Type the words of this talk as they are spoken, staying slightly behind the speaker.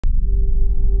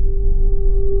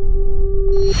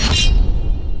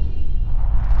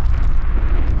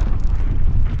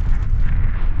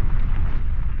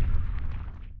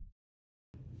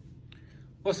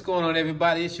what's going on,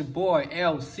 everybody? It's your boy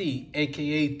LC,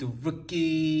 aka The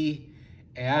Rookie,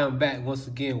 and I'm back once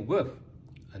again with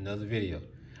another video.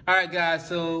 All right, guys,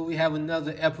 so we have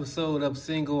another episode of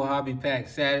Single Hobby Pack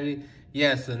Saturday.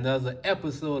 Yes, another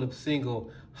episode of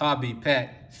Single Hobby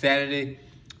Pack Saturday.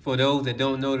 For those that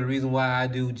don't know, the reason why I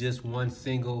do just one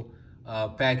single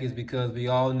pack is because we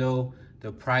all know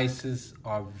the prices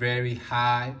are very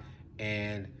high,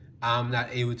 and I'm not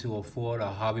able to afford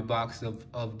a hobby box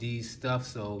of these stuff.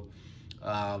 So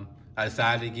I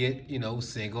decided to get,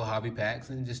 single hobby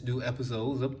packs and just do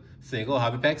episodes of Single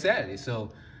Hobby Pack Saturday.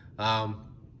 So,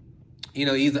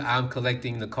 either I'm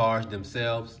collecting the cards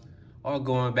themselves or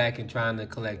going back and trying to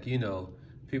collect,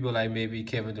 people like maybe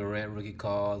Kevin Durant rookie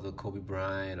cards or Kobe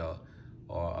Bryant or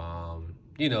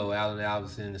Allen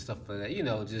Iverson and stuff like that.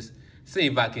 Just see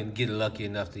if I can get lucky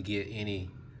enough to get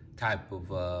any type of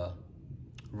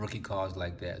rookie cards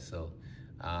like that. So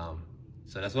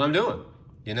that's what I'm doing,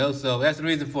 so that's the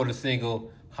reason for the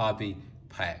single hobby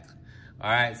pack. All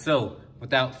right, so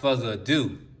without further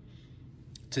ado,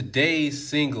 today's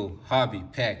single hobby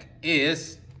pack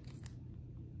is,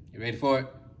 you ready for it?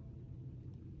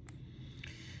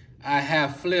 I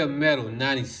have Flair Metal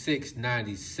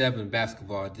 96-97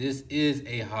 basketball. This is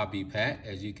a hobby pack,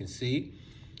 as you can see,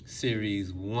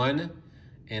 series 1.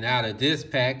 And out of this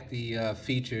pack, the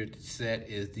featured set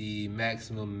is the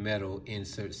Maximum Metal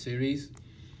Insert Series.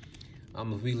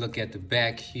 If we look at the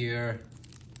back here,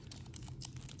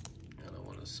 I don't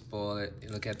want to spoil it.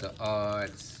 Look at the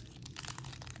odds.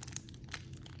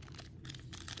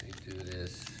 Let me do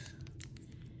this.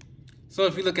 So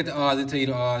if you look at the odds, they tell you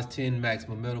the odds, 10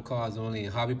 Maximum Metal cards only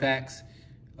in hobby packs.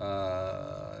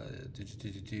 The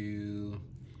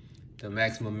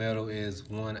Maximum Metal is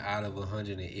 1 out of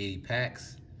 180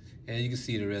 packs. And you can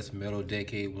see the rest: Metal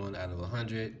Decade, 1 out of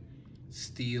 100.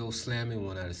 Steel Slamming,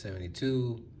 1 out of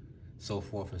 72. So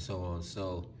forth and so on.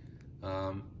 So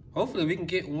hopefully we can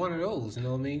get one of those, you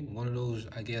know what I mean? One of those,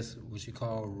 I guess, what you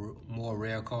call more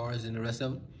rare cards than the rest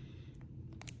of them.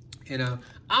 And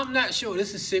I'm not sure.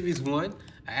 This is Series 1.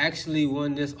 I actually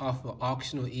won this off of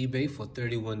auction on eBay for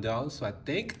 $31. So I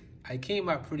think I came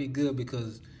out pretty good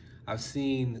because I've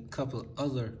seen a couple of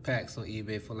other packs on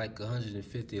eBay for like $150,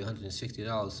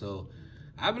 $160. So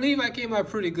I believe I came out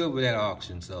pretty good with that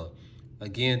auction. So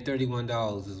again,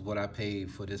 $31 is what I paid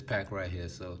for this pack right here.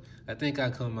 So I think I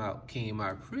came out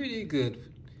pretty good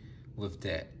with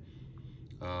that.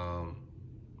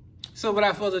 So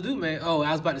without further ado, man. Oh,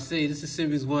 I was about to say, this is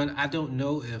Series 1. I don't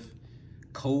know if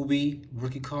Kobe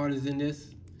rookie card is in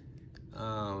this.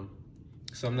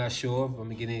 So I'm not sure if I'm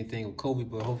gonna get anything with Kobe,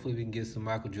 but hopefully we can get some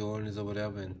Michael Jordans or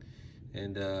whatever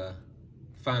and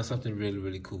find something really,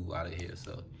 really cool out of here.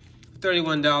 So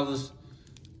 $31,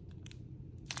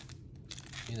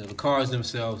 the cards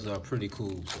themselves are pretty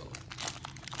cool. So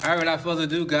all right, without further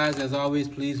ado, guys, as always,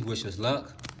 please wish us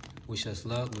luck. Wish us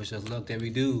luck. Wish us luck that we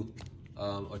do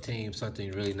obtain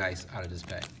something really nice out of this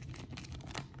pack.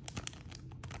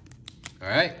 All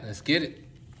right, let's get it.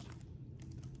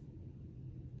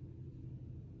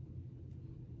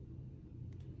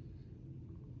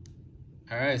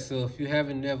 All right, so if you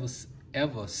haven't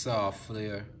ever saw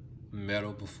Flair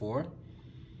Metal before,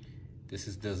 this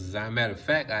is the design. Matter of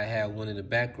fact, I have one in the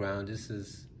background. This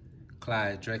is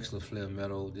Clyde Drexler Flair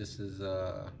Metal. This is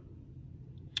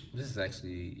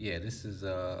actually, yeah, this is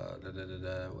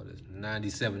what is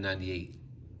 97, 98.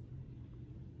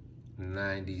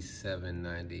 97,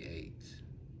 98.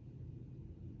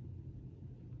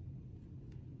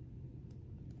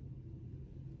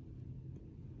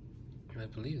 I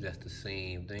believe that's the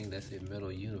same thing. That's a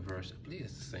Metal Universe. I believe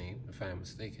it's the same, if I'm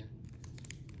mistaken.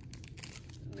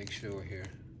 Make sure here.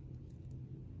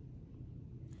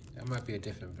 That might be a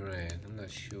different brand. I'm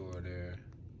not sure there.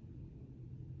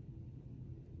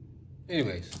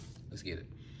 Anyways, let's get it.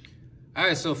 All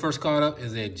right, so first card up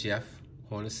is a Jeff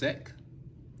Hornacek.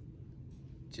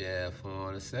 Jeff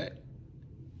Hornacek.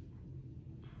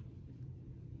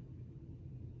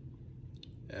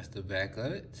 That's the back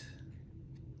of it.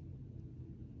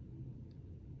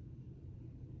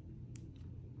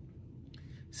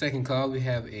 Second card, we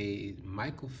have a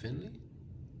Michael Finley.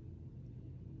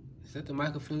 Is that the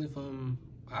Michael Finley from,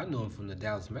 I know him from the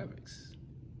Dallas Mavericks.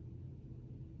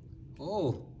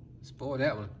 Oh, spoiled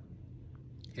that one.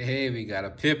 Hey, we got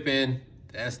a Pippen.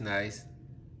 That's nice.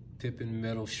 Pippen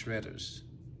Metal Shredders.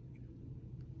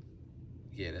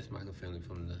 Yeah, that's Michael Finley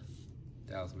from the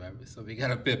Dallas Mavericks. So we got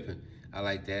a Pippen. I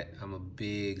like that. I'm a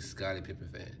big Scottie Pippen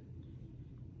fan.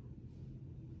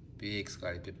 Big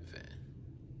Scottie Pippen fan.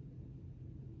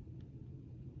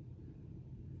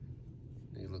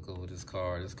 Let me look over this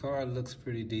card. This card looks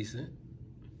pretty decent.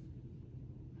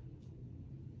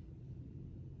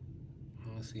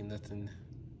 see nothing.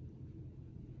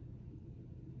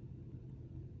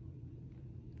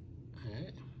 All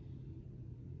right.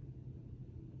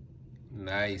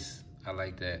 Nice. I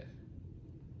like that.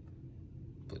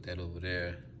 Put that over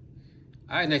there.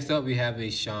 All right, next up we have a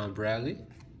Shawn Bradley.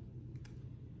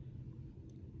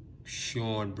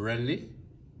 Shawn Bradley.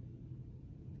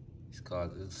 These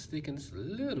cards are sticking just a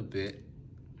little bit.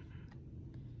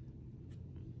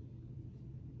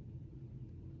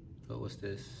 But what's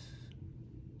this?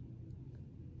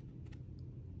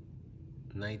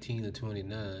 19 to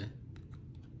 29.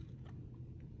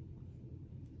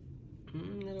 I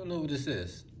don't know what this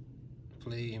is.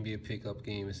 Play NBA pickup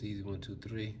game. It's easy. 1, 2,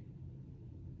 3.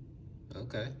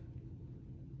 Okay.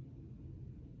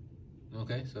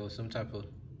 Okay, so some type of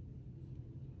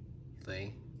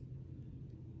thing.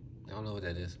 I don't know what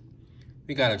that is.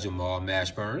 We got a Jamal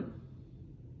Mashburn.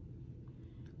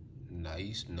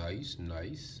 Nice, nice,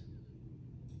 nice.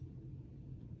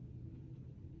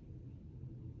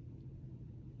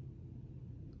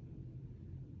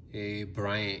 A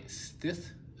Bryant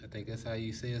Stith. I think that's how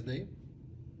you say his name.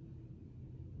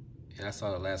 And I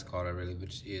saw the last card already,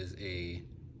 which is a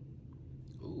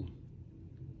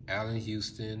Allen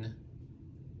Houston.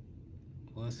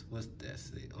 What's that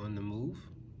say? On the move?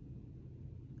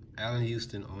 Allen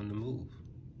Houston on the move.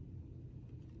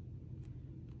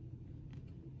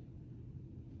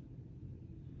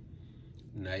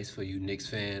 Nice for you Knicks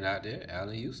fan out there,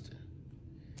 Allen Houston.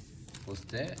 What's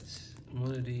that?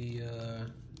 One of the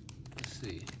let's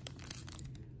see.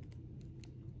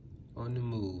 On the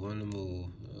move, on the move.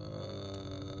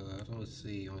 I don't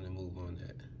see on the move on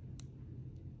that.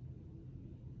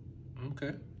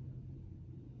 Okay.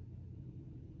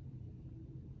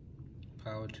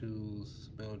 Power tools,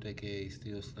 metal decade,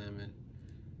 steel slamming.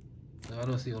 No, I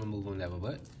don't see on the move on that one,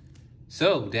 but.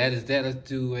 So, that is that. Let's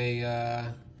do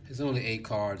a, it's only 8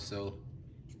 cards, so.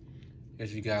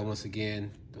 As you got, once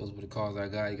again, those were the cards I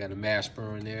got. You got a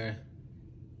Mashburn there.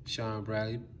 Shawn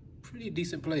Bradley, pretty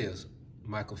decent players.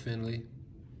 Michael Finley,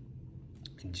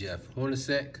 Jeff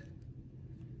Hornacek.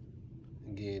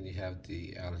 Again, you have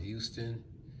the Allen Houston.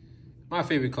 My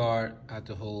favorite card out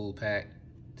the whole pack,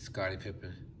 Scottie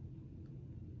Pippen.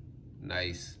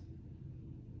 Nice.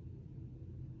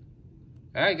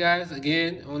 All right, guys.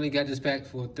 Again, only got this pack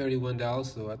for $31,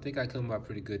 so I think I come out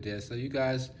pretty good there. So you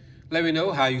guys, let me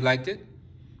know how you liked it.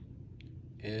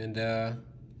 And yeah,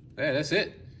 that's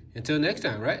it. Until next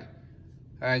time, right?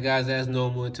 All right, guys, as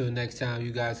normal, until next time,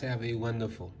 you guys have a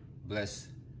wonderful, blessed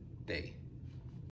day.